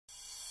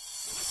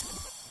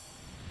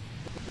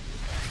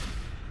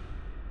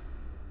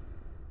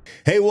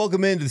Hey,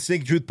 welcome into the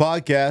Stinkin Truth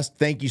Podcast.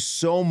 Thank you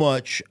so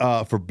much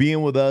for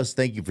being with us.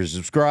 Thank you for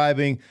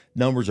subscribing.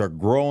 Numbers are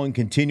growing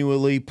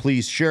continually.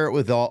 Please share it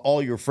with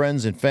all your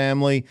friends and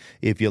family.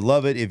 If you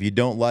love it, if you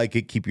don't like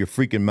it, keep your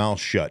freaking mouth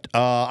shut.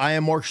 I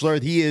am Mark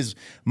Schlereth. He is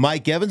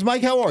Mike Evans.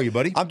 Mike, how are you,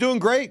 buddy? I'm doing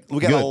great.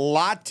 We got a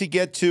lot to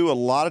get to, a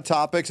lot of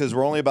topics, as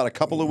we're only about a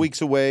couple of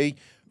weeks away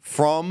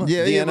from the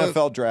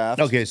NFL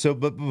draft. Okay, so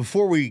but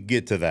before we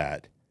get to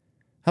that,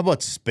 how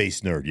about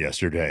Space Nerd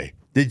yesterday?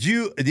 Did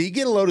you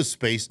get a load of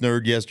Space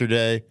Nerd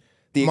yesterday?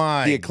 The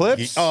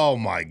Eclipse? Oh,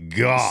 my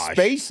gosh.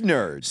 Space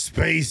Nerd.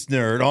 Space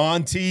Nerd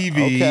on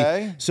TV.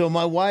 Okay. So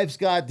my wife's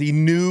got the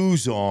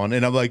news on,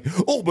 and I'm like,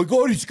 oh, my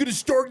God, it's going to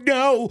start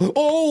now.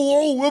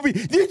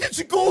 It's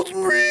a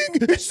golden ring.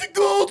 It's a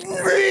golden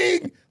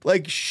ring.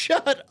 Like,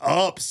 shut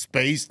up,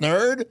 Space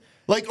Nerd.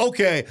 Like,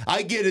 okay,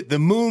 I get it. The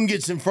moon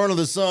gets in front of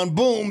the sun.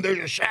 Boom, there's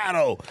a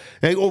shadow.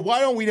 Hey, well, why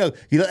don't we know?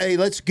 Hey,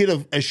 let's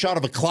get a shot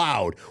of a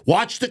cloud.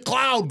 Watch the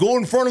cloud go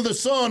in front of the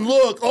sun.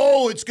 Look,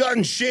 oh, it's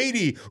gotten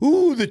shady.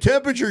 Ooh, the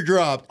temperature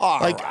dropped.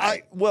 All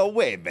right. Well,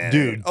 wait a minute.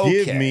 Dude,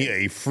 give me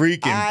a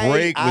freaking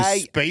break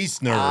with Space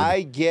Nerd.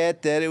 I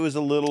get that it was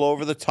a little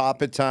over the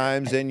top at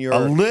times, and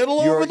over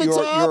the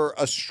top? Your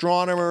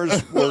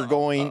astronomers were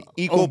going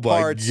equal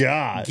parts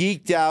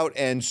geeked out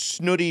and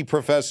snooty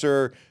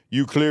professor.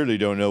 You clearly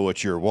don't know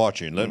what you're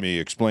watching. Let me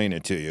explain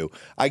it to you.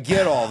 I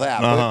get all that,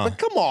 but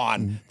come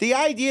on. The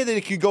idea that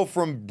it could go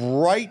from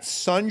bright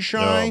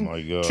sunshine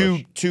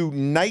to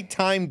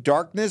nighttime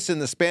darkness in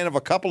the span of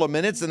a couple of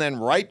minutes and then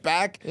right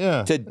back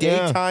to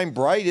daytime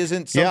bright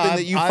isn't something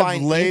that you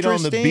find interesting? I've laid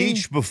on the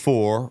beach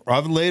before.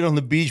 I've laid on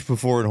the beach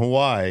before in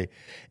Hawaii,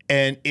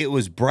 and it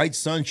was bright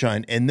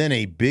sunshine, and then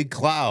a big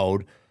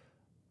cloud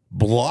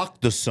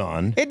blocked the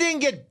sun. It didn't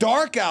get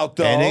dark out,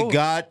 though. And it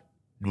got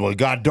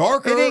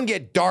darker. It didn't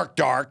get dark.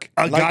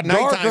 It got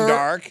nighttime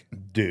dark.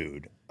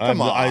 Dude.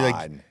 Come on.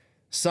 Like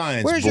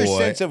science Where's boy. your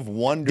sense of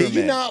wonderment? Did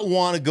you not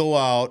want to go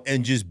out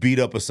and just beat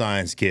up a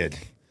science kid?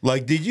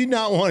 Like, did you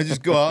not want to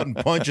just go out and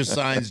punch a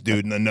science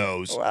dude in the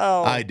nose?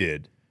 Well, I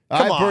did.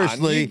 Come I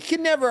personally. You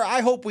can never. I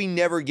hope we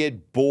never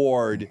get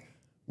bored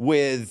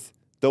with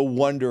the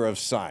wonder of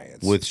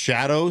science. With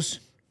shadows?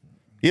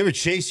 You ever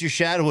chase your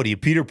shadow? What are you,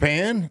 Peter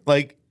Pan?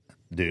 Like,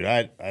 dude,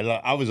 I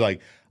was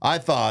like, I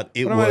thought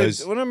it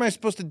was. What am I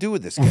supposed to do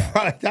with this guy?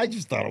 Right, I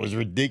just thought it was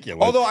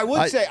ridiculous. Although I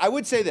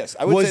would say this.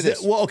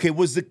 Well, okay,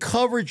 was the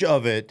coverage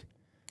of it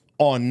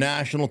on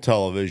national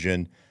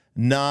television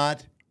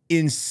not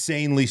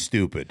insanely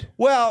stupid?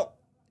 Well,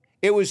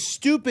 it was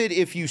stupid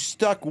if you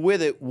stuck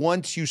with it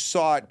once you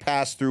saw it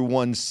pass through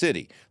one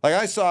city. Like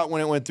I saw it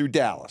when it went through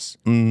Dallas,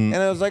 and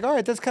I was like, all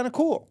right, that's kind of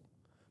cool.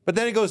 But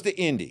then it goes to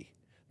Indy,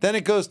 then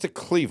it goes to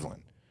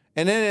Cleveland,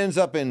 and then it ends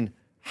up in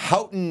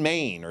Houghton,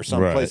 Maine, or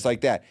someplace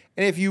like that.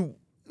 And if you,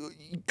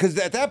 because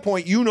at that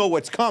point you know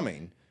what's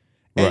coming,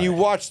 and you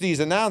watch these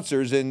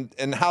announcers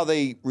and how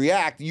they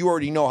react, you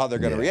already know how they're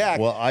going to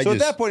react. Well, so at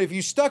that point, if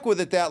you stuck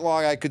with it that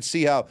long, I could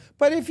see how.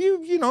 But if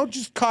you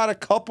just caught a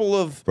couple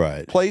of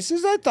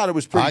places, I thought it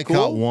was pretty cool. I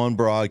caught one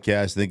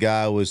broadcast. The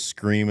guy was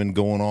screaming,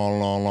 going on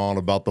and on and on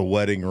about the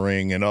wedding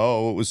ring, and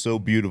oh, it was so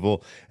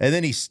beautiful. And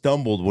then he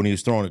stumbled when he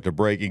was throwing it to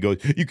break. He goes,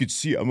 "You could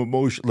see I'm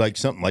emotional, like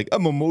something like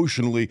I'm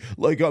emotionally,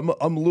 like I'm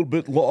a little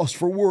bit lost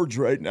for words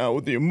right now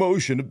with the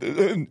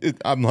emotion."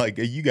 I'm like,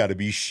 you got to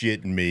be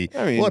shitting me!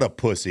 I mean, what a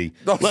pussy.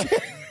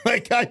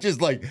 Like I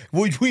just like,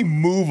 would we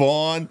move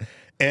on?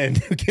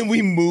 And can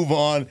we move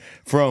on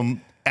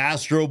from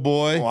Astro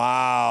Boy?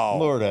 Wow.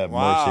 Lord have mercy.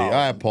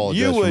 I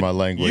apologize for my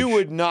language. You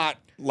would not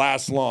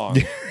last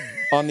long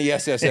on the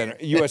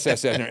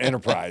USS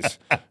Enterprise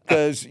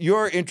because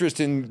your interest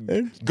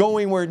in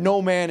going where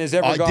no man has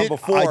ever gone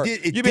before.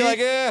 You'd be like,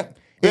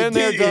 been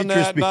there, done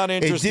that, not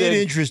interested. It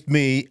did interest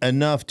me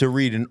enough to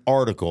read an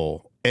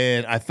article.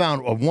 And I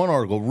found one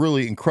article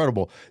really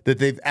incredible that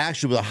they've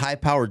actually, with a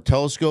high-powered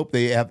telescope,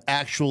 they have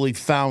actually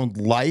found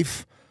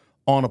life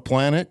on a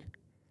planet.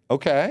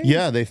 Okay.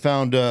 Yeah, they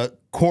found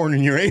corn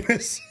in your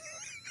anus.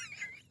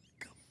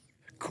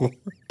 corn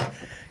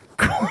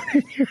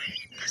in your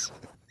anus.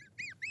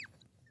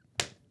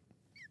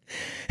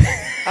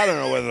 I don't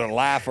know whether to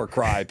laugh or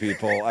cry,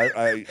 people.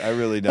 I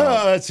really don't.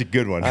 Oh, that's a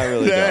good one. I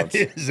really don't.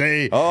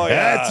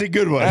 That's a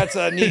good one. That's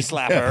a knee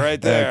slapper right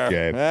there.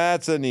 Okay.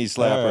 That's a knee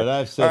slapper.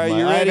 All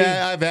right,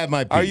 I've had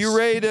my piece. Are you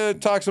ready to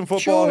talk some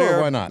football here?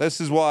 Why not? This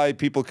is why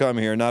people come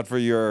here, not for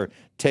your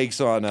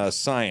takes on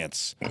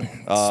science.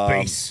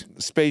 Space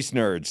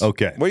nerds.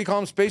 Okay. What do you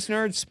call them? Space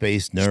nerds?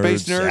 Space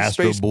nerds,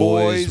 Astro Space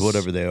boys,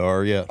 whatever they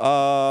are, yeah.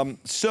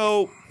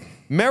 So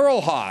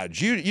Merril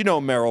Hoge, you know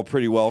Merril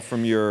pretty well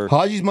from your...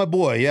 Hoge's my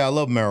boy. Yeah, I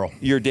love Merril.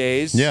 Your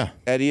days at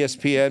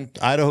ESPN.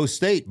 Idaho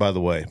State, by the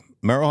way.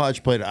 Merril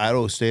Hoge played at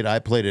Idaho State. I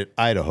played at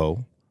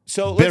Idaho.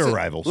 So bitter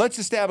rivals. Let's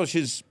establish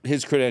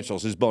his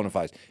credentials, his bona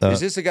fides. Is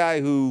this a guy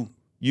who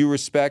you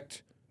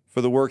respect for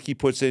the work he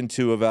puts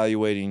into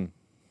evaluating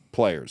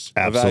players,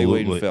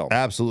 evaluating film?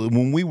 Absolutely.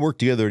 When we worked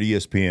together at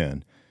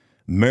ESPN,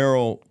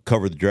 Merril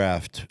covered the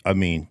draft,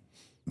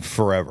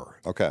 forever.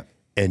 Okay.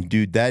 And,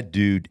 dude, that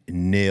dude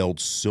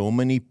nailed so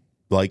many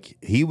Like,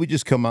 he would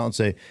just come out and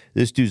say,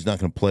 this dude's not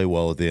going to play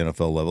well at the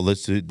NFL level.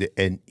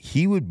 And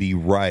he would be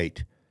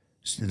right.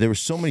 There were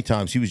so many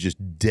times he was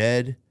just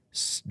dead.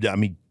 I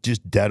mean,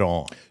 just dead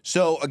on.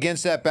 So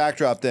against that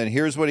backdrop, then,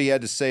 here's what he had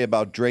to say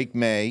about Drake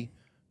Maye,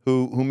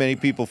 who many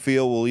people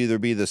feel will either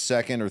be the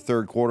second or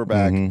third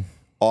quarterback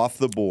off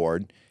the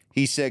board.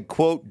 He said,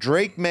 quote,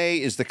 Drake Maye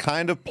is the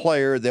kind of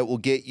player that will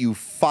get you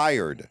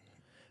fired,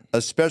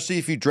 especially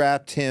if you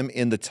draft him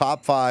in the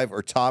top 5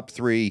 or top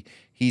 3.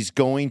 He's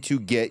going to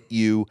get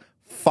you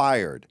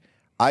fired.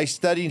 I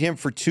studied him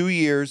for 2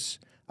 years.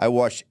 I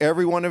watched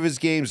every one of his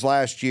games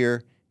last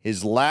year.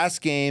 His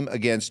last game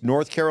against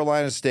North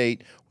Carolina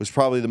State was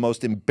probably the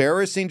most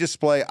embarrassing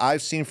display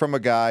I've seen from a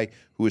guy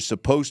who is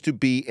supposed to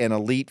be an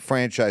elite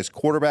franchise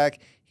quarterback.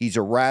 He's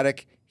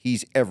erratic.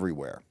 He's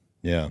everywhere.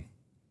 Yeah.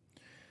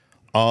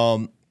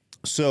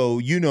 So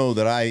you know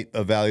that I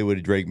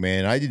evaluated Drake Maye,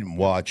 and I didn't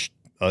watch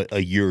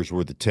a year's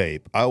worth of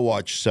tape. I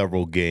watched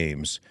several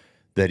games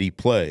that he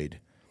played.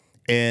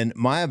 And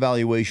my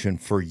evaluation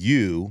for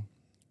you,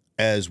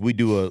 as we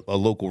do a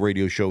local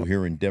radio show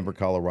here in Denver,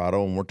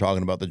 Colorado, and we're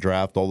talking about the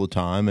draft all the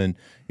time, and,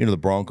 you know, the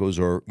Broncos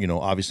are, you know,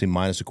 obviously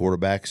minus a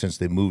quarterback since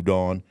they moved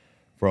on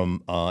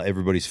from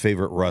everybody's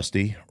favorite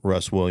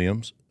Russ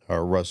Williams,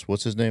 or Russ,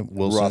 what's his name?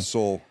 Wilson?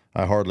 Russell.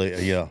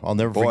 I'll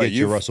never forget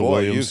you, Russell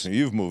Williams.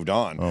 You've moved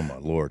on. Oh, my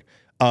Lord.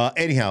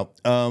 Anyhow,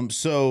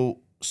 so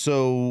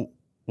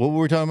what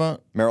were we talking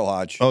about? Merril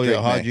Hoge. Oh, Drake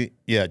yeah, Maye. Hoge.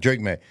 Yeah, Drake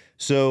Maye.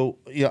 So,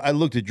 yeah, I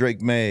looked at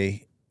Drake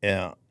Maye,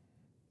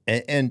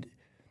 and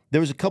there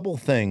was a couple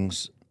of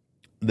things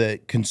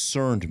that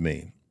concerned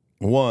me.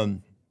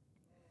 One,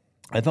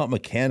 I thought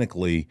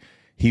mechanically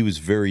he was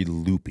very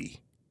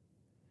loopy.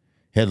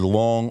 He had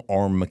long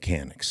arm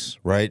mechanics,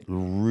 right?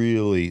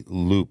 Really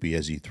loopy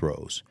as he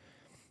throws.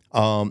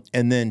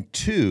 And then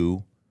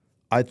two,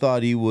 I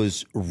thought he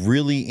was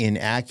really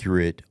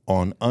inaccurate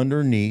on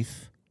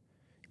underneath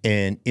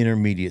and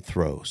intermediate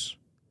throws.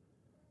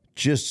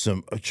 Just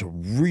some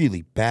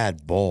really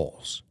bad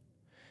balls.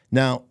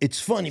 Now, it's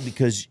funny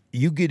because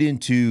you get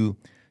into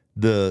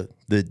the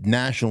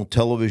national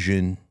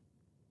television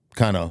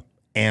kind of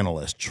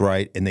analysts,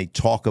 right? And they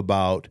talk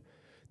about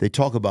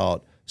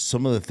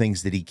some of the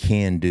things that he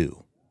can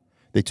do.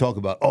 They talk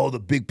about, the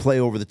big play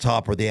over the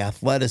top, or the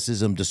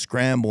athleticism to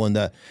scramble,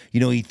 and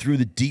he threw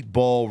the deep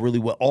ball really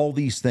well, all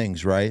these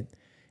things, right?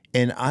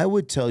 And I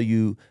would tell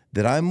you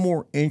that I'm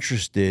more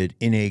interested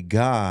in a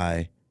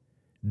guy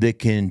that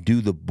can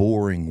do the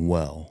boring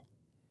well.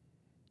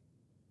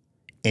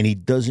 And he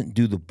doesn't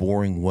do the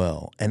boring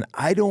well. And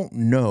I don't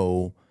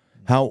know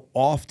how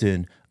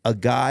often a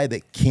guy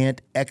that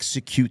can't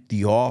execute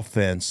the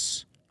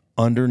offense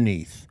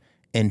underneath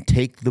and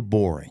take the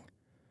boring,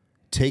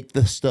 take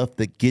the stuff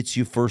that gets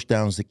you first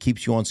downs, that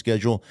keeps you on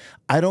schedule,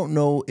 I don't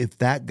know if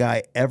that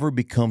guy ever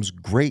becomes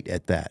great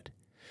at that.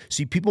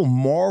 See, people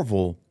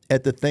marvel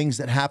at the things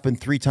that happen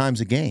 3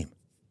 times a game.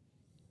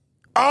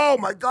 Oh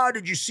my God!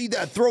 Did you see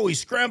that throw? He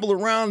scrambled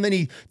around, and then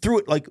he threw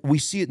it. Like we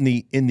see it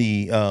in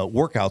the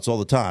workouts all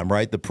the time,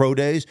 right? The pro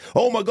days.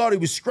 Oh my God! He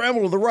was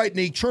scrambling to the right, and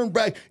he turned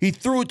back. He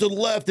threw it to the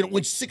left, and it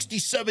went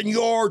 67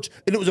 yards,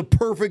 and it was a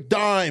perfect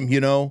dime.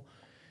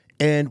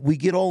 And we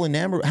get all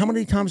enamored. How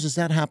many times does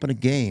that happen a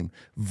game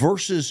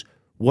versus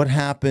what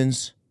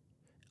happens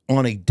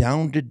on a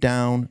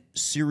down-to-down,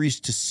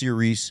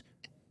 series-to-series,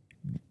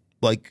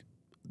 like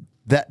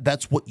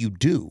that's what you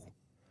do.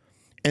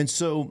 And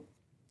so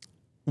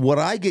what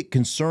I get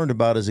concerned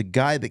about is a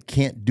guy that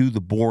can't do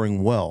the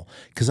boring well,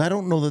 because I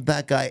don't know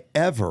that guy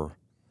ever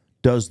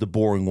does the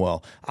boring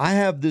well. I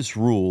have this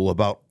rule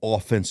about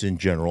offense in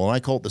general, and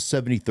I call it the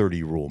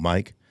 70-30 rule,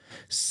 Mike.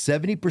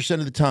 70%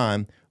 of the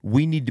time,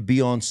 we need to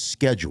be on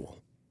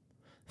schedule.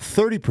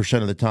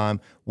 30% of the time,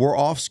 we're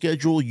off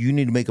schedule. You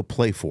need to make a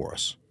play for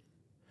us.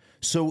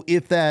 So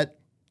if that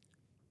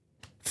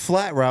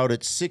flat route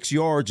at 6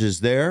 yards is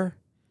there,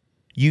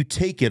 you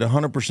take it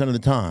 100% of the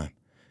time,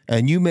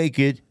 and you make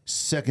it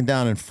 2nd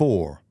down and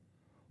 4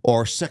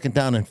 or 2nd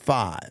down and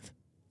 5.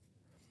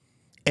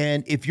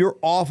 And if you're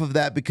off of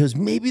that because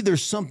maybe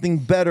there's something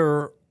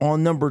better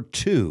on number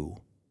 2,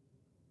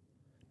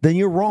 then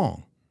you're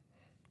wrong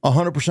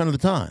 100% of the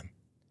time.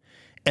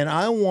 And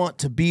I want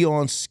to be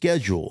on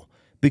schedule,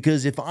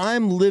 because if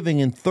I'm living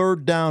in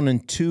 3rd down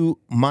and 2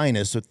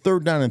 minus or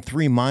 3rd down and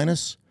 3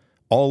 minus,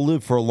 I'll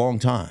live for a long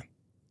time.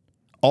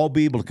 I'll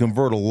be able to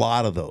convert a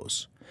lot of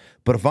those.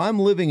 But if I'm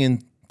living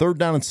in 3rd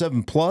down and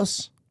 7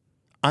 plus,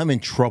 I'm in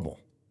trouble.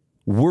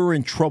 We're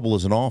in trouble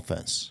as an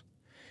offense.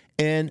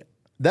 And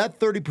that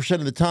 30%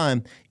 of the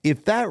time,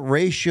 if that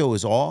ratio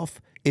is off,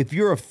 if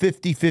you're a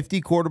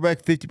 50-50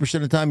 quarterback, 50%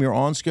 of the time you're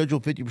on schedule,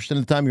 50% of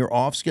the time you're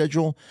off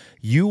schedule,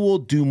 you will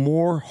do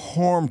more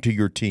harm to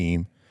your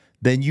team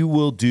than you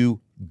will do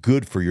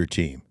good for your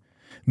team.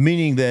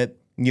 Meaning that,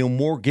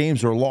 more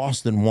games are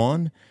lost than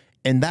won.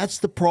 And that's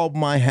the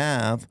problem I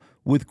have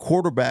with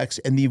quarterbacks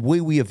and the way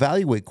we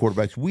evaluate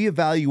quarterbacks. We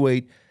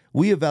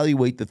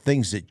evaluate the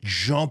things that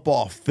jump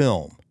off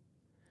film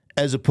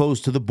as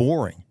opposed to the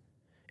boring.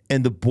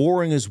 And the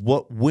boring is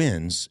what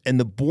wins, and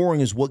the boring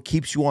is what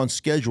keeps you on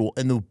schedule,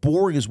 and the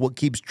boring is what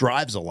keeps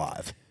drives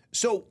alive.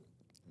 So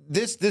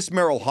this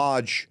Merril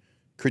Hoge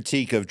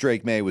critique of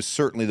Drake Maye was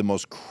certainly the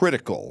most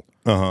critical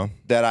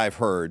that I've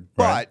heard.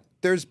 Right. But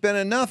there's been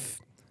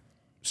enough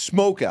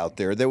smoke out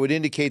there that would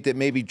indicate that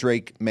maybe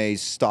Drake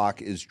Maye's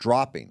stock is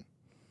dropping.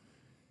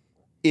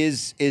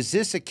 Is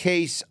this a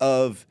case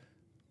of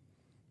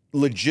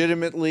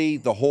legitimately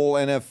the whole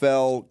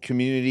NFL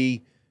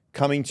community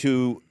coming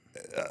to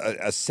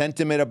a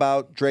sentiment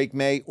about Drake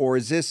Maye, or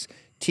is this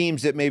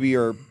teams that maybe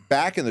are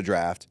back in the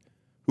draft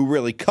who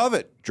really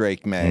covet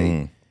Drake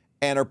Maye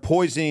and are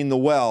poisoning the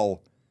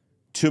well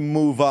to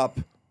move up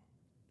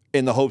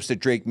in the hopes that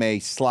Drake Maye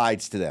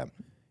slides to them?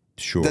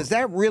 Sure. Does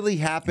that really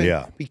happen?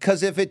 Yeah.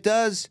 Because if it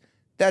does,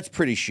 that's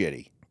pretty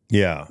shitty.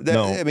 Yeah.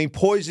 I mean,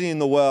 poisoning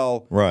the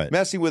well, Right.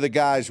 messing with a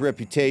guy's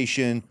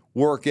reputation,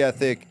 work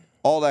ethic,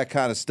 all that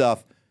kind of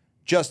stuff,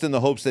 just in the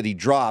hopes that he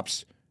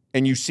drops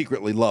and you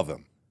secretly love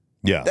him.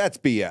 Yeah. That's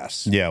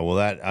BS. Yeah, well,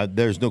 that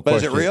there's no But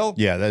question. is it real?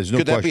 Yeah, there's no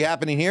Could question. that be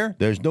happening here?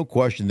 There's no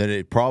question that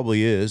it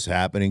probably is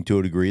happening to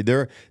a degree.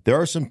 There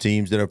are some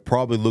teams that have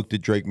probably looked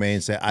at Drake Maye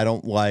and say, I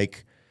don't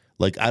like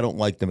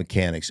the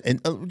mechanics. And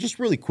just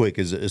really quick,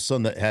 as a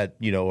son that had,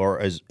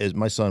 or as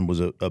my son was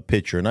a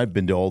pitcher, and I've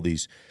been to all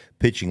these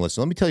pitching lists.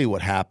 Let me tell you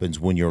what happens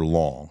when you're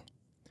long.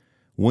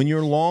 When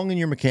you're long in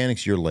your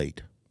mechanics, you're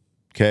late.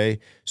 Okay?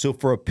 So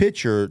for a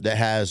pitcher that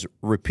has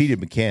repeated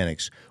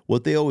mechanics,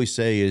 what they always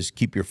say is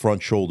keep your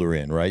front shoulder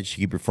in, right? So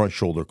keep your front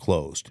shoulder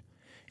closed.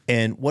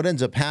 And what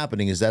ends up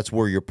happening is that's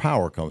where your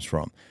power comes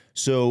from.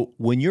 So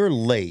when you're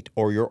late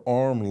or your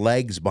arm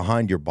lags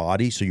behind your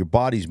body, so your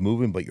body's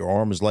moving but your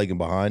arm is lagging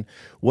behind,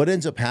 what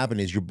ends up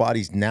happening is your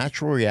body's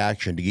natural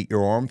reaction to get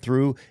your arm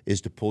through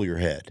is to pull your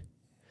head.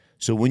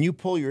 So when you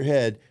pull your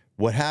head,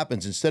 what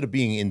happens, instead of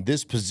being in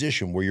this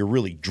position where you're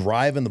really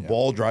driving the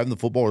ball, driving the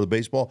football or the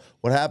baseball,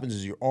 what happens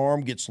is your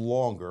arm gets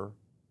longer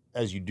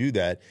as you do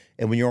that.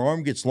 And when your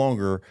arm gets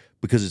longer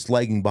because it's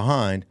lagging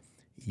behind,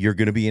 you're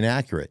going to be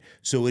inaccurate.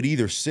 So it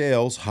either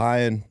sails high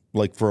and,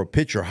 like for a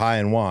pitcher, high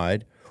and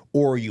wide,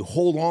 or you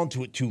hold on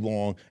to it too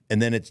long and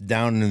then it's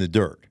down in the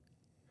dirt.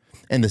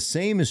 And the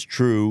same is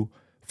true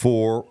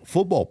for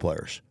football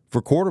players,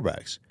 for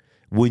quarterbacks.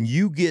 When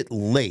you get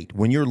late,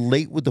 when you're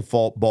late with the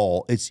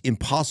ball, it's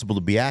impossible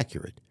to be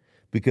accurate,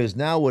 because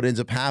now what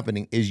ends up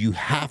happening is you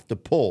have to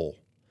pull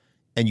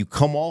and you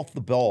come off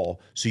the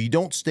ball, so you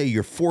don't stay,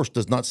 your force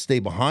does not stay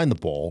behind the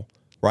ball,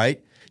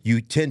 right?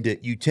 You tend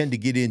to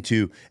get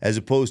into, as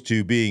opposed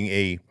to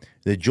being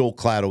that Joel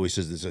Klatt always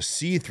says, there's a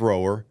C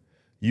thrower,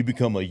 you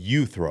become a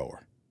U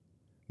thrower.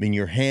 I mean,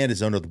 your hand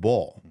is under the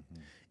ball.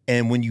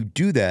 And when you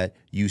do that,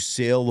 you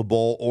sail the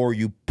ball or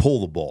you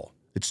pull the ball.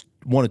 It's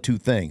one of two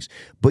things.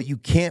 But you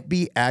can't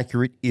be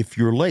accurate if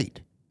you're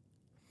late.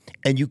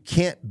 And you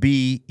can't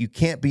be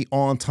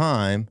on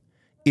time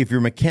if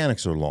your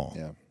mechanics are long.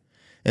 Yeah.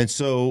 And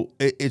so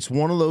it's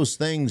one of those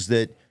things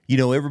that,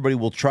 everybody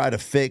will try to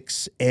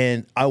fix.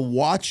 And I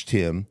watched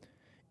him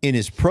in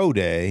his pro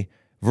day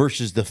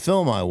versus the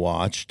film I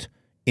watched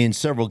in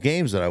several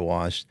games that I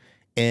watched.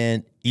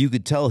 And you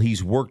could tell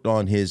he's worked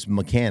on his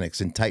mechanics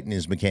and tightened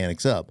his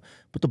mechanics up.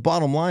 But the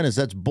bottom line is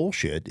that's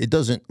bullshit. It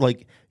doesn't,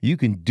 like, you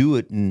can do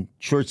it in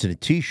shorts and a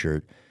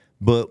T-shirt,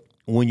 but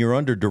when you're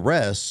under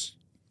duress,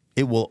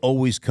 it will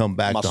always come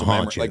back to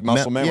haunt you. Like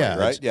muscle memory,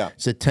 right?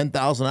 It's a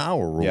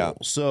 10,000-hour rule. Yeah.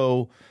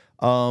 So,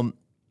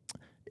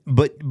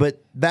 but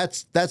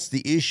that's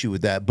the issue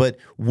with that. But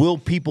will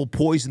people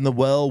poison the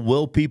well?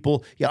 Will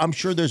people? Yeah, I'm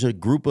sure there's a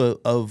group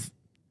of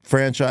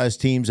franchise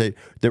teams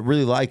that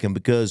really like him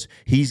because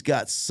he's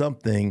got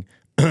something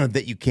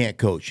that you can't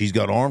coach. He's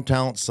got arm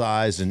talent,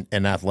 size, and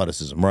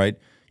athleticism, right?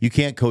 You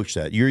can't coach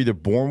that. You're either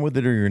born with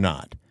it or you're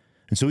not.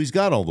 And so he's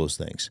got all those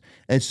things.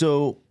 And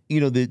so,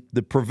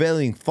 the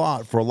prevailing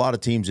thought for a lot of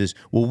teams is,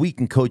 well, we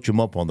can coach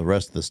him up on the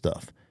rest of the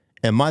stuff.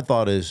 And my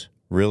thought is,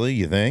 really,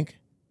 you think?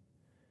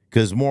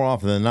 Because more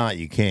often than not,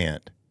 you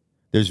can't.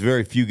 There's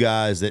very few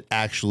guys that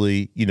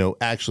actually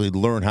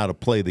learn how to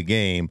play the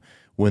game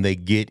when they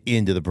get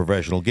into the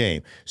professional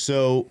game.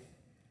 So,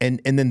 and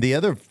then the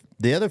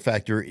other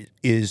factor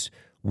is,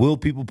 will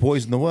people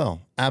poison the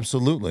well?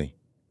 Absolutely.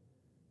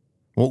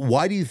 Well,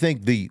 why do you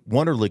think the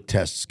Wonderlic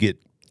tests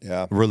get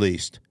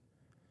released?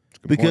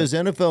 Because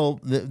NFL,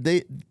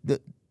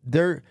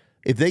 they're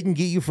if they can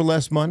get you for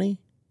less money,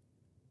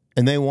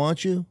 and they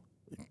want you,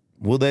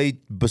 will they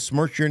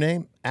besmirch your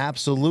name?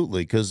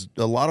 Absolutely, because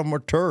a lot of them are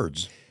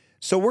turds.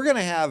 So we're going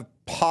to have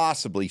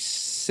possibly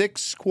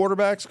 6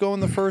 quarterbacks go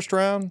in the first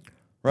round,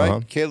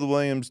 right? Caleb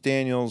Williams,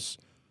 Daniels,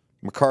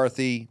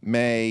 McCarthy,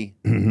 Maye,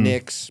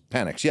 Nix,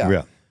 Penix.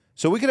 Yeah.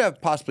 So we could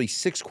have possibly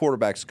 6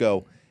 quarterbacks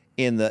go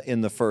in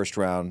the first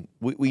round.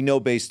 We know,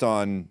 based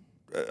on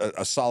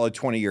a solid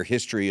 20-year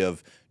history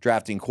of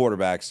drafting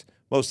quarterbacks,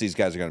 most of these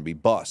guys are going to be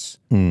busts.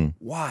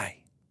 Why?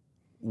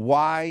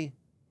 Why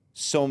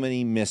so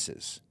many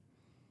misses?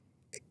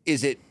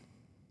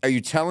 Are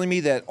you telling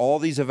me that all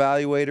these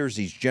evaluators,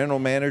 these general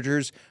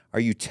managers, are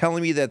you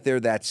telling me that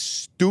they're that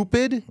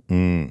stupid?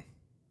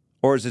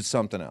 Or is it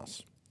something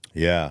else?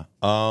 Yeah.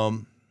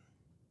 I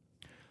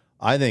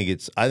think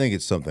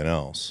it's something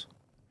else.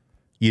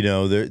 You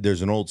know,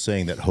 there's an old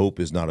saying that hope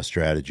is not a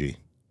strategy.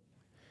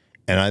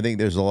 And I think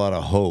there's a lot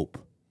of hope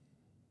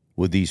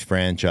with these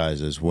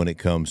franchises when it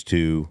comes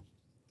to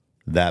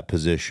that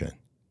position.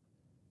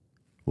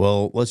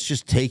 Well, let's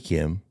just take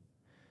him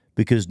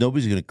because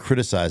nobody's going to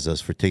criticize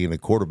us for taking a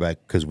quarterback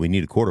because we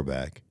need a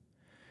quarterback.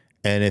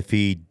 And if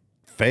he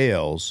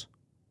fails,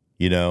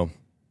 you know,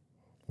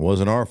 it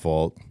wasn't our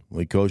fault.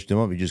 We coached him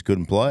up. He just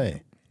couldn't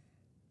play.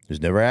 He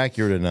was never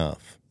accurate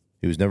enough.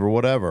 He was never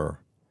whatever.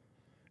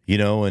 You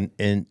know,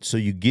 and so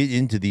you get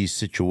into these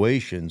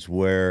situations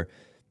where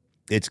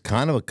it's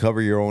kind of a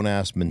cover your own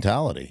ass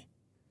mentality.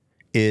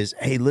 Is,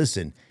 hey,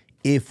 listen,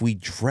 if we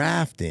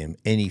draft him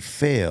and he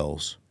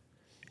fails,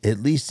 at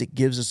least it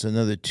gives us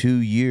another 2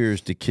 years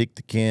to kick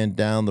the can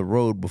down the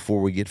road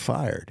before we get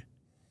fired.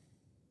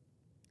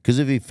 Because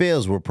if he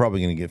fails, we're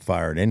probably going to get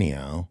fired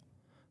anyhow.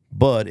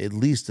 But at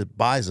least it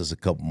buys us a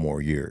couple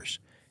more years.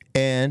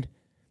 And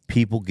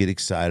people get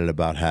excited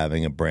about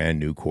having a brand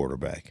new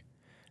quarterback.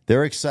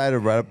 They're excited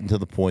right up until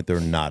the point they're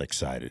not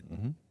excited.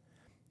 Mm-hmm.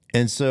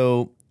 And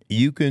so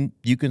you can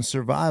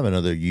survive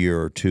another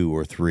year or 2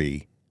 or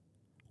 3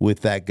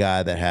 with that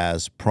guy that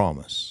has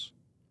promise.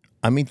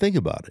 I mean, think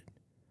about it.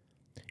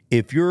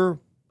 If you're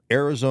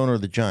Arizona or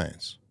the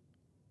Giants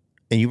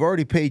and you've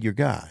already paid your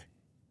guy,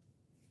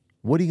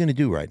 what are you going to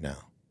do right now?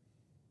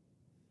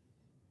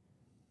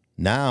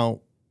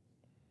 Now,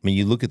 I mean,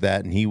 you look at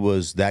that, and he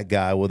was that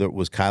guy, whether it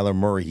was Kyler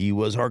Murray, he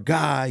was our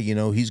guy. You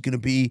know, he's going to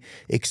be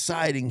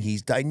exciting.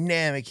 He's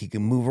dynamic. He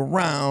can move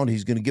around.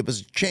 He's going to give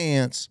us a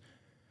chance.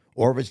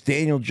 Or if it's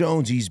Daniel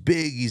Jones, he's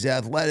big, he's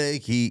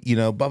athletic, he, you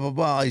know, blah, blah,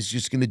 blah. He's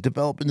just going to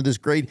develop into this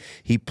great.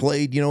 He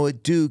played, you know,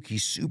 at Duke.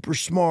 He's super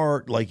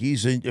smart. Like,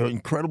 he's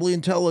incredibly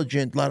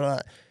intelligent. Blah, blah.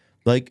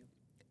 Like,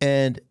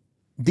 and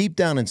deep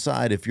down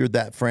inside, if you're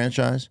that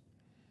franchise,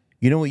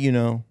 you know what you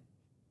know?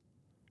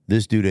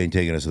 This dude ain't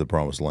taking us to the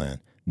promised land.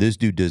 This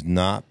dude does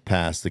not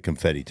pass the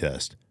confetti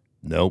test.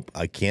 Nope,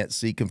 I can't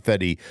see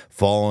confetti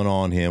falling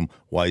on him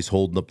while he's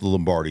holding up the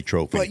Lombardi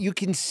trophy. But you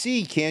can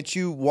see, can't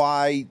you,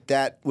 why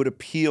that would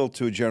appeal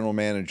to a general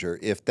manager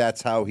if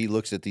that's how he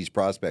looks at these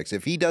prospects.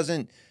 If he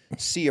doesn't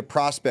see a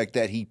prospect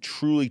that he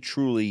truly,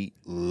 truly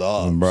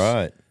loves.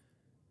 Right.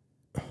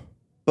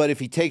 But if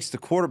he takes the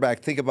quarterback,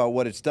 think about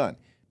what it's done.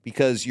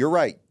 Because you're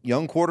right,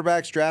 young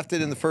quarterbacks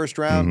drafted in the first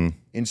round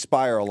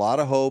inspire a lot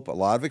of hope, a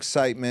lot of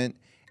excitement,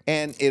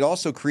 and it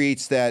also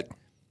creates that,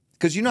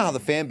 because you know how the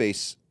fan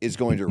base is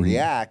going to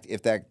react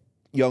if that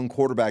young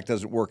quarterback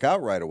doesn't work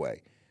out right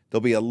away.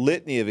 There'll be a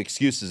litany of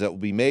excuses that will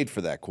be made for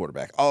that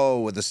quarterback.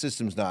 Oh, the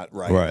system's not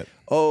right. Right.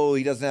 Oh,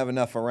 he doesn't have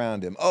enough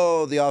around him.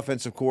 Oh, the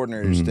offensive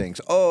coordinator stinks.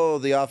 Oh,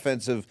 the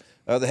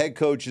head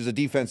coach is a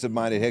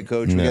defensive-minded head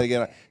coach. We got to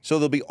get. So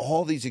there'll be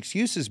all these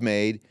excuses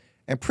made,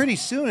 and pretty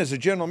soon, as a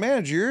general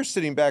manager, you're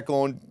sitting back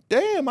going,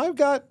 "Damn, I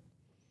got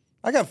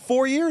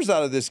 4 years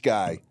out of this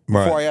guy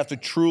before I have to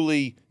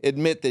truly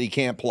admit that he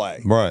can't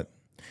play." Right.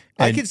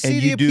 I could see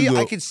the appeal.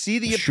 I could see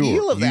the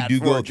appeal of that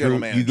for a general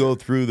manager. You go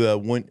through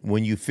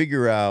when you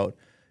figure out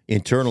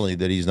internally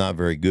that he's not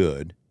very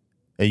good,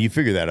 and you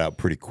figure that out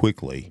pretty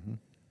quickly.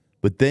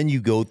 But then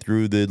you go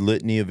through the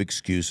litany of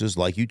excuses,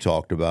 like you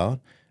talked about,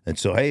 and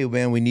so, hey,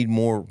 man, we need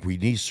more. We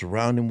need to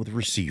surround him with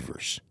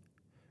receivers.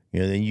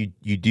 You know, then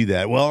you do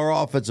that. Well, our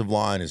offensive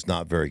line is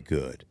not very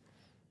good.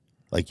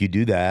 Like, you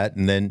do that,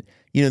 and then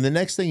the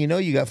next thing you know,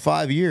 you got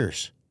 5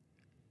 years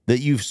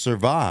that you've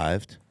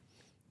survived.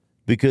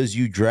 Because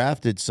you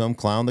drafted some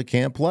clown that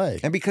can't play.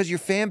 And because your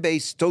fan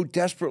base so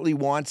desperately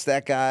wants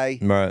that guy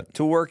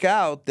to work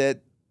out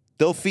that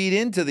they'll feed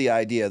into the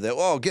idea that,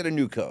 oh, get a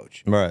new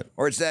coach. Right.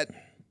 Or it's that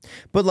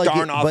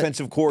darn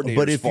offensive coordinator's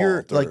But if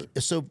you're, fault.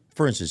 so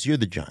for instance, you're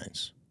the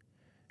Giants,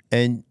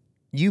 and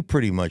you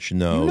pretty much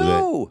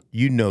know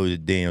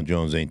that Daniel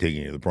Jones ain't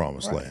taking you to the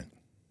promised land.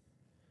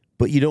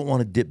 But you don't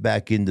want to dip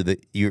back into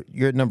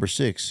you're at number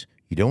 6.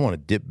 You don't want to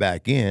dip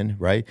back in,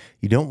 right?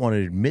 You don't want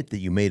to admit that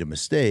you made a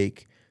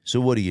mistake. So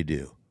what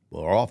do?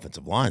 Well, our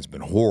offensive line's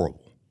been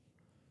horrible.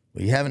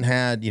 We haven't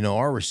had,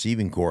 our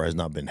receiving core has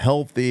not been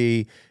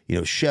healthy.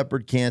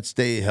 Shepard can't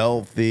stay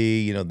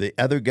healthy. The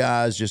other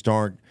guys just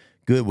aren't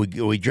good.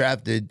 We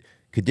drafted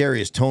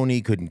Kadarius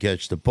Toney, couldn't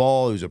catch the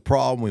ball. It was a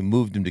problem. We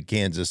moved him to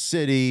Kansas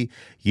City.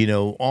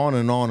 On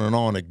and on and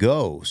on it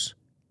goes.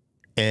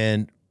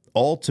 And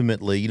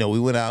ultimately, we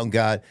went out and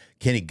got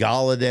Kenny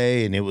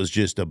Golladay, and it was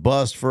just a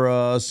bust for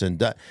us.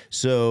 And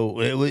so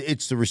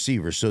it's the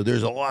receivers. So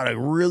there's a lot of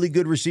really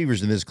good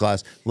receivers in this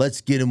class.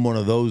 Let's get him one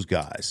of those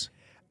guys.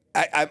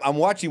 I'm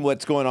watching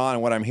what's going on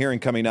and what I'm hearing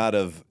coming out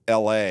of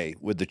L.A.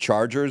 with the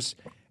Chargers,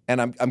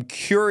 and I'm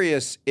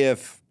curious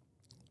if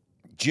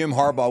Jim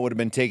Harbaugh would have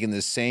been taking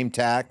this same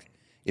tack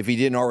if he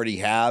didn't already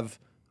have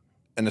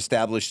an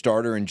established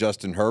starter in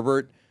Justin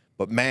Herbert.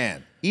 But,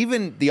 man,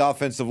 even the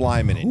offensive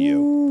lineman in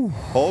you,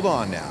 hold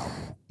on now,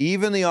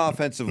 even the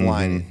offensive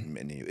lineman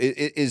in you,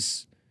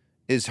 is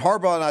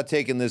Harbaugh not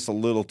taking this a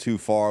little too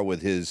far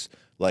with his,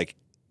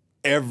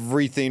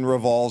 everything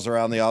revolves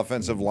around the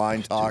offensive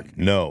line talk?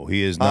 No,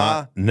 he is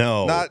not.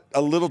 No. Not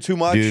a little too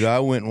much? Dude, I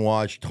went and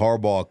watched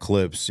Harbaugh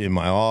clips in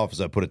my office.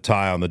 I put a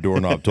tie on the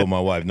doorknob, told my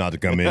wife not to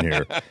come in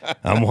here.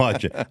 I'm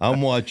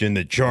watching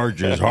the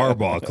Chargers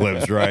Harbaugh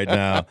clips right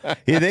now.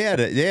 Yeah, they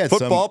had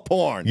football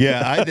porn.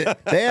 Yeah,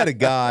 they had a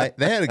guy.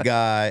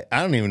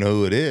 I don't even know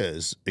who it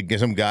is.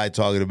 Some guy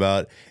talking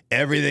about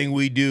everything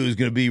we do is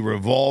going to be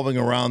revolving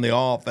around the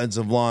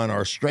offensive line,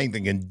 our strength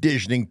and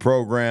conditioning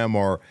program,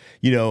 or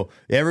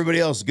everybody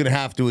else is going to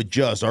have to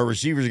adjust. Our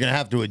receivers are going to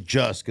have to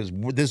adjust because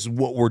this is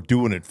what we're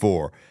doing it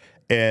for.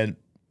 And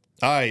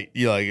I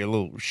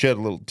shed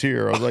a little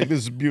tear. I was like, "This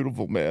is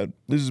beautiful, man.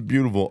 This is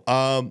beautiful."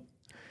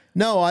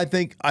 No, I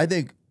think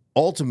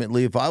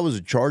ultimately, if I was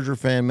a Charger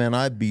fan, man,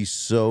 I'd be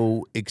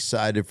so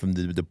excited from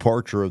the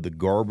departure of the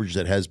garbage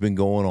that has been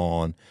going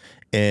on,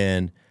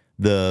 and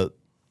the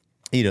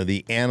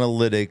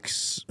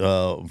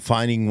analytics,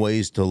 finding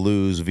ways to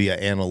lose via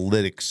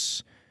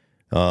analytics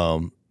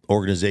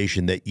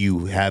organization that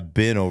you have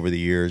been over the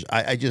years.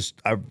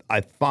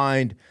 I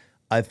find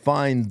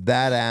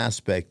that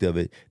aspect of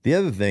it. The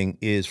other thing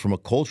is, from a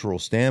cultural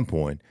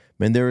standpoint,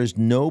 man, there is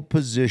no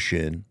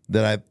position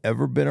that I've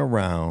ever been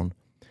around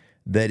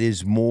that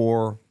is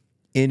more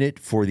in it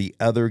for the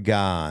other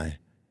guy,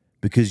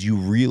 because you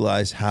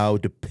realize how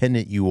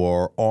dependent you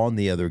are on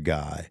the other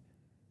guy.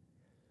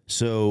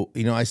 So,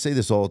 I say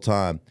this all the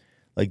time.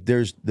 Like,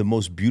 there's the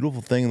most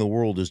beautiful thing in the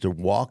world is to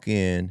walk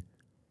in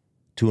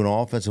to an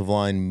offensive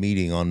line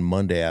meeting on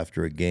Monday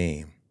after a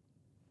game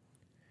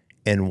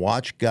and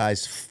watch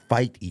guys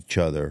fight each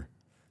other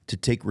to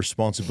take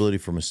responsibility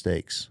for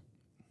mistakes.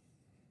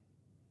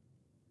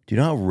 Do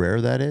you know how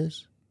rare that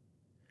is?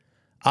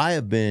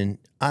 I've been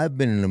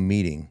in a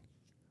meeting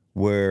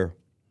where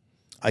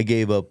I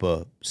gave up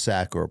a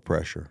sack or a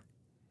pressure,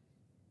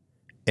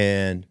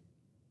 and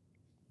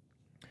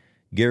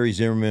Gary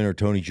Zimmerman or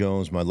Tony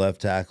Jones, my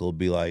left tackle, would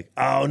be like,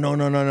 "Oh, no,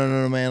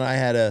 man. I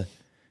had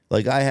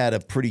a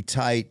pretty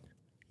tight,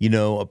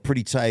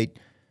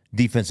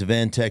 defensive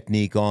end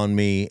technique on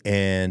me,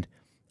 and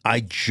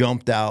I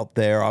jumped out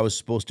there. I was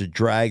supposed to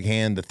drag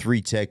hand the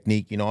 3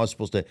 technique. I was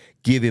supposed to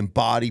give him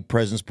body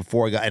presence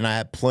before I got, and I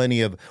had plenty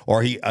of,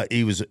 or he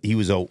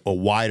was a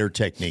wider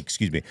technique,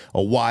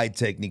 a wide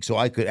technique. So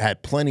I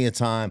had plenty of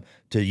time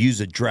to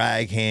use a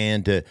drag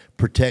hand to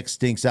protect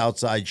Stink's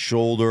outside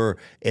shoulder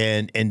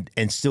and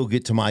still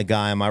get to my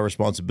guy and my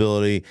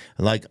responsibility.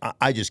 Like,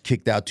 I just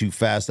kicked out too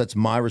fast. That's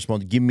my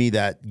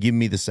responsibility. Give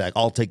me the sack.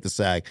 I'll take the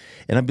sack."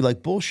 And I'd be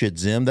like, "Bullshit,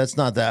 Zim. That's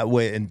not that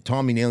way." And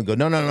Tommy Neal would go,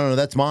 No,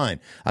 that's mine.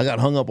 I got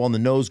hung up on the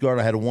nose guard.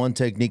 I had a 1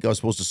 technique. I was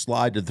supposed to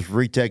slide to the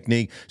 3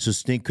 technique so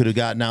Stink could have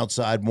gotten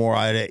outside more.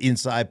 I had an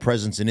inside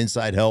presence and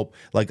inside help.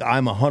 Like,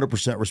 I'm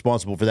 100%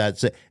 responsible for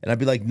that. And I'd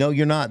be like, "No,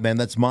 you're not, man.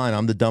 That's mine.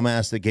 I'm the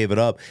dumbass that gave it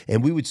up."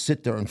 And we would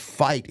sit there and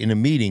fight in a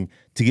meeting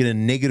to get a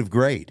negative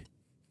grade.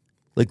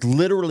 Like,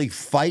 literally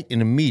fight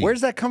in a meeting. Where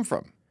does that come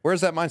from? Where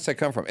does that mindset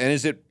come from? And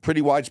is it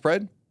pretty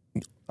widespread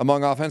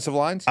among offensive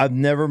lines? I've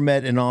never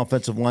met an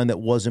offensive line that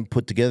wasn't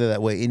put together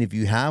that way. And if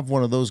you have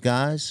one of those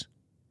guys,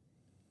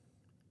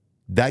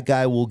 that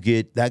guy will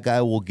get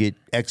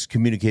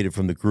excommunicated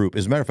from the group.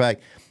 As a matter of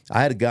fact,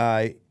 I had a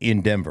guy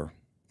in Denver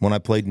when I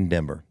played in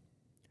Denver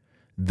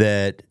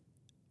that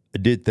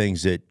did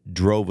things that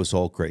drove us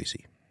all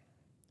crazy,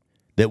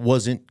 that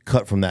wasn't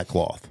cut from that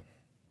cloth.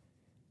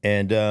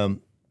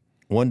 And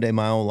one day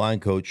my own line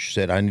coach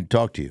said, "I need to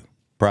talk to you,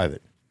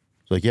 private."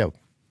 It's like, "Yeah."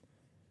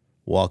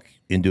 Walk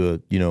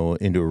into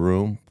a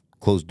room,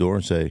 closed door,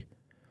 and say,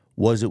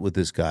 "What is it with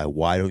this guy?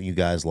 Why don't you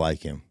guys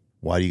like him?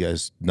 Why do you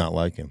guys not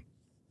like him?"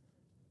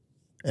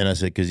 And I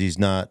said, "Because he's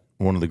not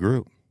one of the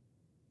group."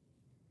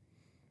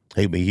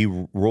 Hey, but he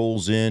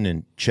rolls in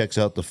and checks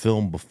out the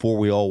film before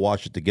we all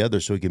watch it together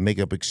so he can make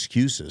up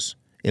excuses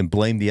and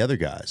blame the other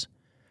guys.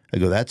 I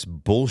go, "That's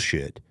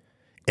bullshit,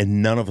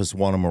 and none of us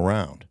want him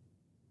around.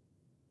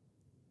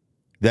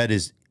 That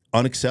is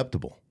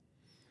unacceptable."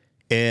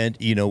 And,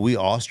 we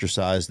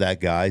ostracized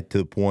that guy to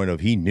the point of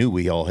he knew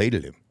we all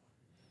hated him.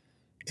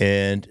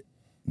 And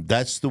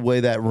that's the way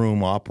that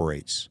room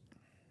operates.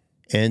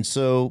 And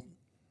so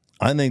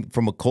I think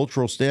from a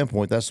cultural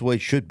standpoint, that's the way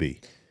it should be.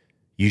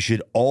 You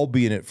should all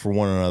be in it for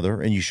one another,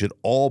 and you should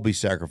all be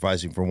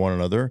sacrificing for one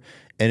another.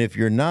 And if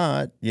you're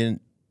not, you're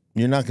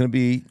not going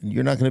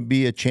to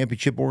be a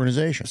championship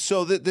organization.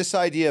 So this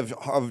idea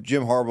of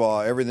Jim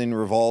Harbaugh, everything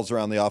revolves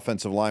around the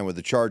offensive line with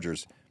the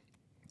Chargers.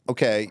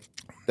 Okay,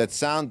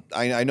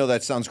 I know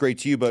that sounds great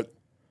to you, but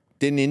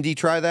didn't Indy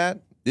try that?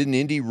 Didn't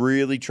Indy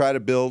really try to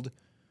build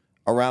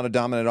around a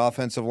dominant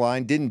offensive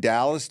line? Didn't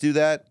Dallas do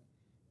that?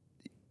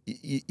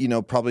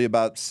 Probably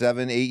about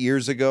 7-8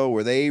 years ago,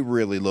 where they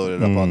really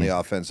loaded up on the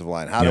offensive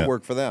line. How did it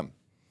work for them?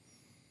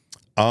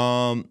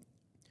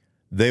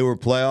 They were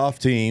playoff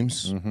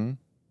teams. Mm-hmm.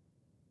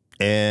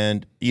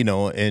 And,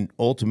 and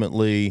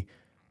ultimately,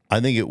 I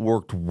think it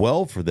worked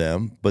well for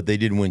them, but they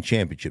didn't win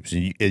championships.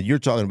 And you're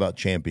talking about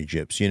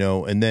championships,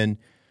 and then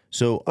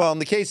so. Well, in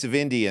the case of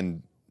Indy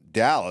and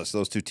Dallas,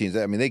 those two teams,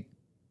 I mean, they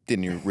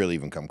didn't really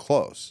even come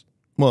close.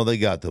 Well, they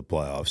got the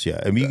playoffs.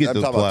 Yeah, I mean, you get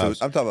to the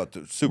playoffs. I'm talking about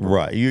the Super Bowl.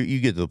 Right. You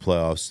get to the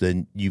playoffs,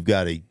 then you've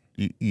got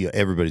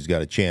everybody's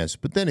got a chance.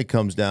 But then it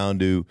comes down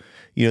to,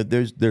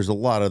 there's a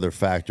lot of other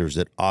factors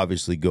that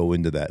obviously go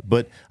into that.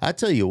 But I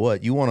tell you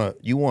what, you want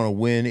to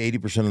win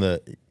 80% of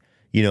the,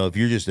 if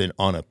you're just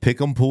on a pick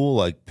 'em pool,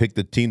 like pick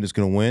the team that's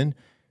going to win,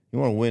 you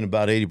want to win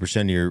about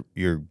 80% of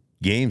your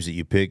games that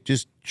you pick.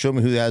 Just show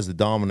me who has the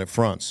dominant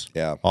fronts,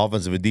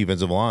 offensive and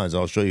defensive lines.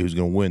 I'll show you who's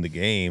going to win the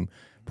game,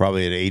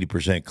 probably at an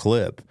 80%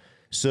 clip.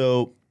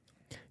 So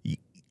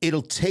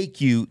it'll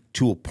take you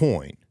to a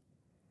point,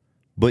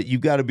 but you've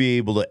got to be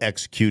able to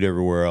execute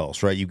everywhere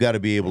else, right? You've got to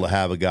be able to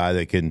have a guy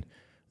that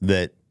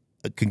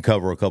can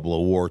cover a couple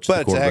of warts.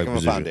 But it's a heck of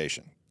a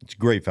foundation. It's a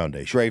great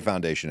foundation. Great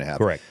foundation to have.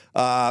 Correct.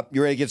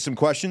 You ready to get some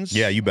questions?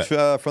 Yeah, you bet.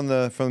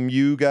 From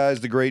you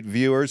guys, the great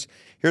viewers.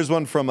 Here's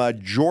one from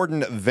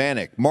Jordan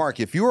Vanek.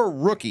 Mark, if you're a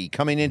rookie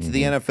coming into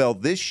the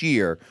NFL this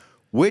year,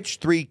 which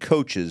 3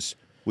 coaches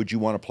would you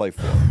want to play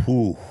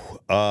for?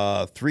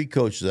 3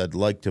 coaches I'd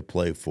like to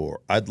play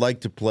for. I'd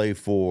like to play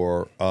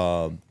for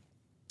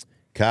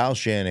Kyle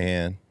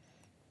Shanahan,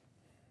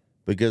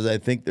 because I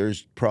think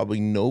there's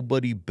probably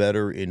nobody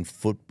better in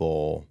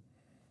football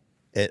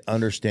at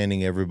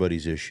understanding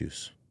everybody's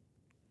issues.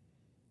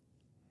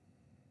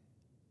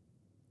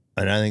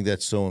 And I think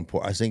that's so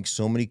important. I think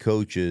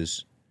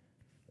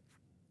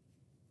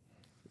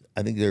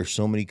there are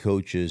so many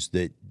coaches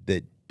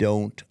that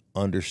don't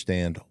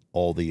understand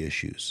all the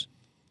issues.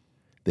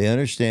 They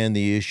understand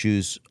the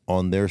issues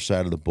on their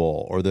side of the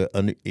ball, or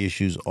the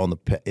issues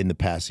in the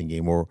passing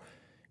game,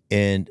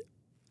 and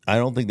I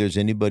don't think there's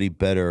anybody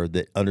better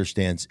that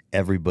understands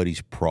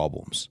everybody's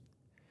problems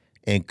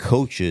and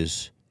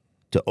coaches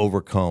to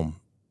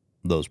overcome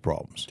those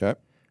problems. Okay.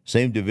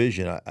 Same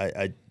division.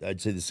 I'd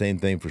say the same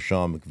thing for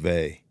Sean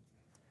McVay.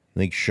 I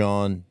think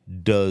Sean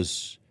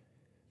does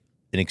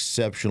an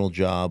exceptional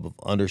job of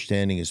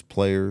understanding his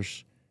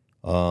players,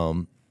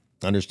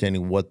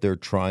 understanding what they're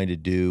trying to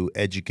do,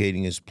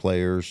 educating his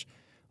players.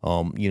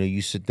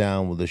 You sit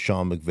down with a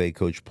Sean McVay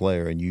coach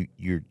player, and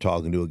you're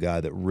talking to a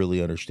guy that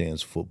really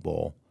understands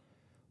football.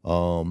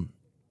 And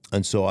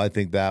so I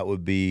think that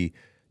would be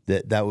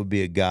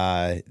a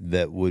guy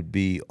that would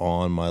be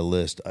on my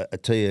list. I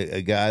tell you,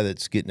 a guy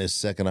that's getting a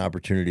second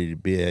opportunity to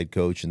be a head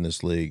coach in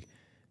this league,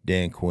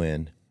 Dan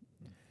Quinn,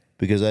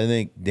 because I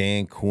think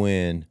Dan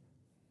Quinn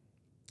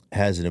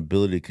has an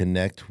ability to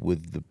connect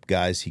with the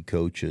guys he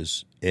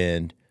coaches,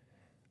 and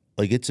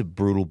it's a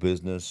brutal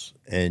business,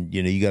 and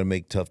you got to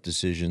make tough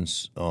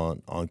decisions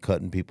on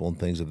cutting people and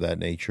things of that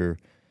nature.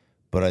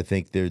 But I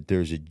think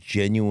there's a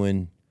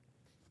genuine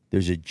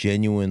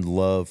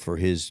love for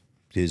his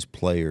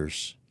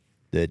players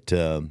that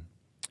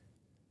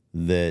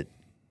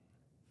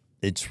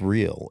it's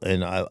real.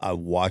 And I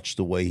watched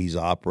the way he's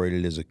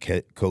operated as a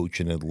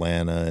coach in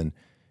Atlanta,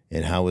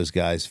 and how his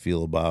guys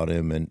feel about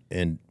him,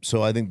 and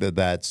so I think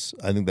that's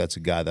a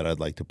guy that I'd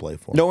like to play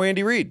for. No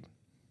Andy Reid.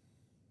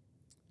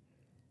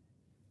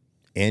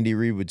 Andy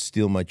Reid would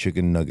steal my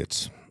chicken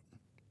nuggets.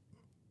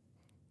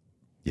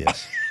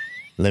 Yes.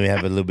 Let me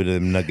have a little bit of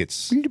them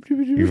nuggets.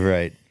 You're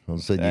right. All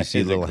of a sudden you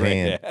see a little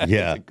hand.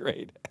 Yeah. That's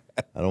great.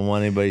 I don't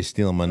want anybody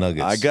stealing my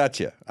nuggets. I got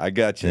you.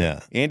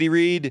 Yeah. Andy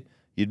Reid,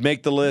 you'd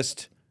make the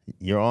list.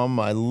 You're on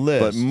my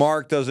list. But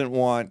Mark doesn't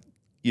want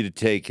you to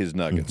take his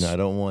nuggets. No, I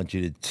don't want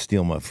you to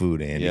steal my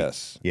food, Andy.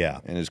 Yes.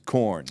 Yeah. And his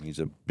corn. He's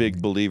a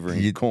big believer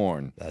in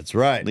corn. That's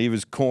right. Leave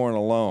his corn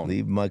alone.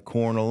 Leave my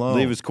corn alone.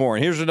 Leave his corn.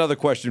 Here's another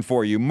question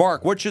for you.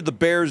 Mark, what should the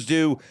Bears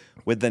do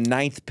with the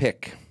 9th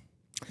pick?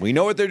 We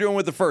know what they're doing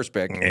with the first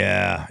pick.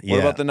 Yeah. What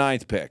about the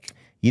 9th pick?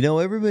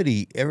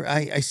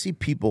 I see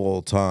people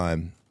all the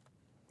time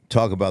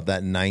talk about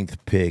that 9th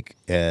pick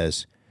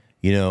as,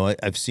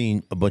 I've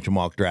seen a bunch of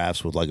mock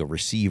drafts with like a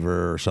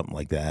receiver or something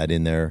like that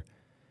in there.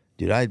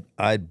 Dude,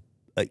 I'd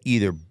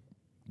either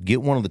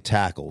get one of the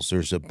tackles.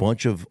 There's a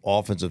bunch of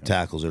offensive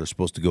tackles that are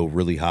supposed to go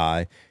really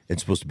high and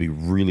supposed to be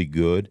really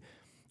good.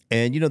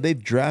 And,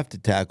 they've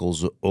drafted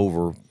tackles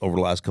over the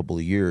last couple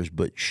of years,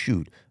 but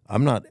shoot,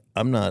 I'm not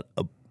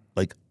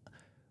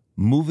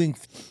moving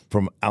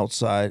from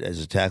outside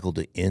as a tackle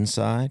to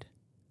inside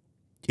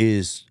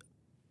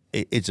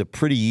it's a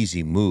pretty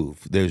easy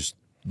move.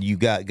 You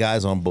got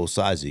guys on both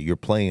sides of you. You're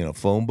playing in a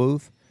phone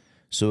booth.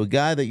 So a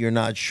guy that you're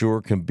not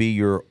sure can be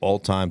your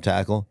all-time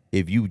tackle,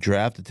 if you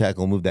draft a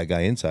tackle and move that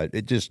guy inside,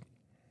 I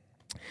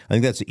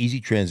think that's an easy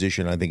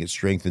transition. I think it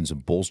strengthens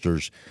and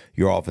bolsters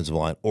your offensive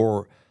line.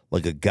 Or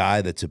like a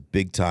guy that's a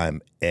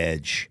big-time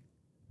edge,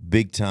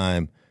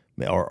 big-time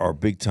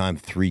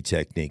 3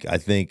 technique. I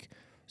think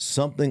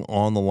something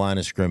on the line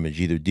of scrimmage,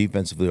 either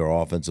defensively or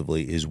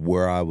offensively, is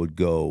where I would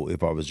go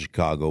if I was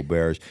Chicago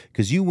Bears.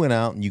 Because you went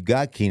out and you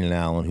got Keenan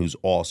Allen, who's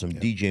awesome. Yeah.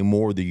 DJ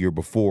Moore the year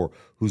before,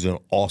 who's an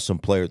awesome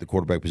player at the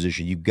quarterback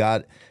position. You've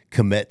got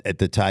Kmet at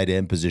the tight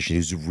end position,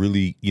 who's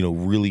really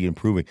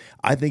improving.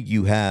 I think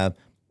you have.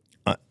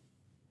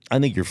 I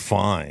think you're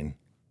fine.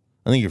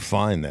 I think you're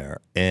fine there.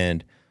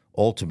 And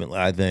ultimately,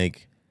 I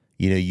think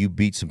you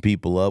beat some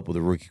people up with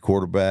a rookie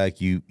quarterback.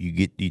 You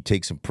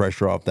take some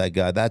pressure off that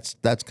guy. That's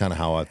kind of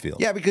how I feel.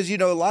 Yeah, because a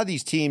lot of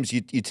these teams,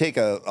 you take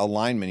a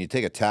lineman, you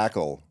take a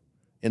tackle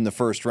in the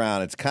first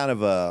round. It's kind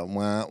of a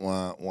wah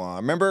wah wah.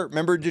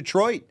 Remember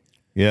Detroit?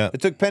 Yeah,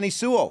 it took Penny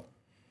Sewell,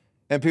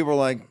 and people were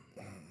like,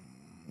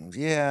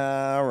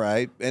 "Yeah, all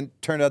right," and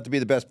turned out to be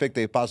the best pick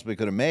they possibly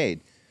could have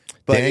made.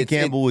 But Dan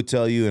Campbell would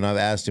tell you, and I've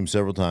asked him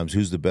several times,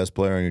 who's the best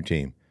player on your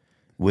team,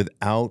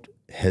 without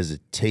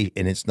hesitation,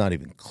 and it's not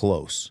even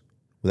close.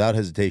 Without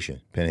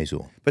hesitation, Penny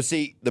Sewell. But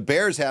see, the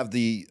Bears have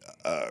the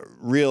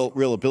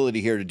real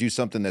ability here to do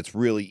something that's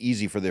really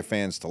easy for their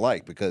fans to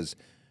like, because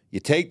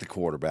you take the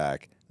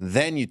quarterback,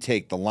 then you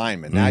take the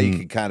lineman. Now you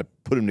can kind of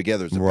put them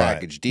together as a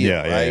package deal,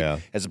 right? Yeah.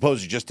 As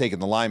opposed to just taking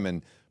the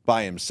lineman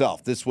by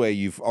himself. This way,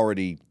 you've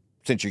already,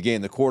 since you're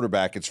getting the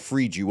quarterback, it's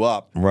freed you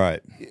up.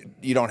 Right.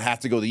 You don't have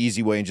to go the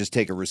easy way and just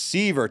take a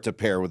receiver to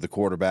pair with the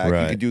quarterback.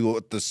 Right. You can do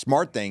what the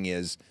smart thing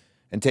is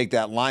and take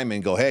that lineman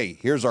and go, hey,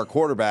 here's our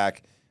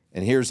quarterback,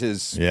 and here's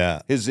his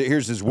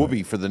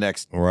whoopee for the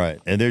next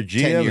right. And their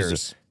 10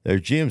 years. Their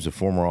GM's a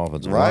former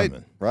offensive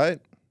lineman. Right.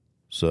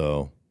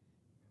 So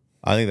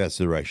I think that's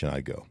the direction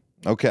I'd go.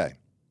 Okay.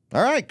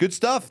 All right. Good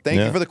stuff. Thank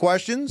you for the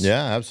questions.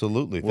 Yeah,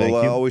 absolutely. Thank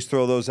We'll you. always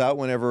throw those out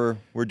whenever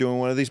we're doing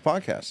one of these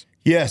podcasts.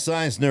 Yeah,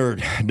 science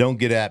nerd, don't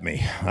get at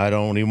me. I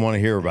don't even want to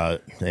hear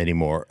about it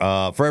anymore.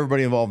 For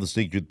everybody involved in the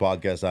Stinkin Truth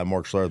podcast, I'm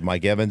Schlereth and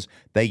Mike Evans.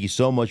 Thank you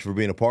so much for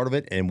being a part of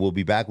it, and we'll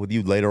be back with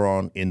you later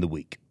on in the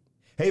week.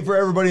 Hey, for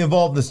everybody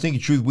involved in the Stinkin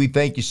Truth, we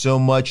thank you so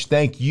much.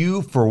 Thank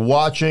you for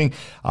watching.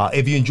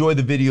 If you enjoyed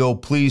the video,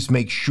 please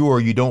make sure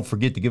you don't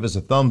forget to give us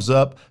a thumbs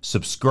up.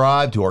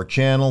 Subscribe to our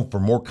channel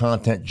for more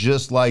content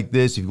just like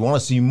this. If you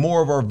want to see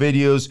more of our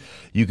videos,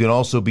 you can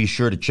also be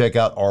sure to check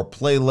out our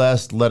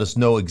playlist. Let us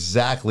know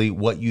exactly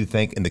what you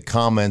think in the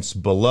comments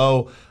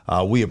below.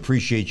 We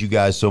appreciate you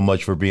guys so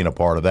much for being a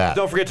part of that.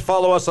 Don't forget to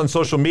follow us on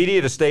social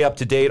media to stay up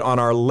to date on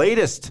our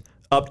latest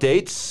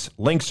updates.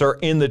 Links are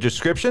in the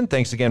description.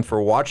 Thanks again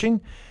for watching,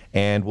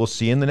 and we'll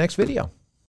see you in the next video.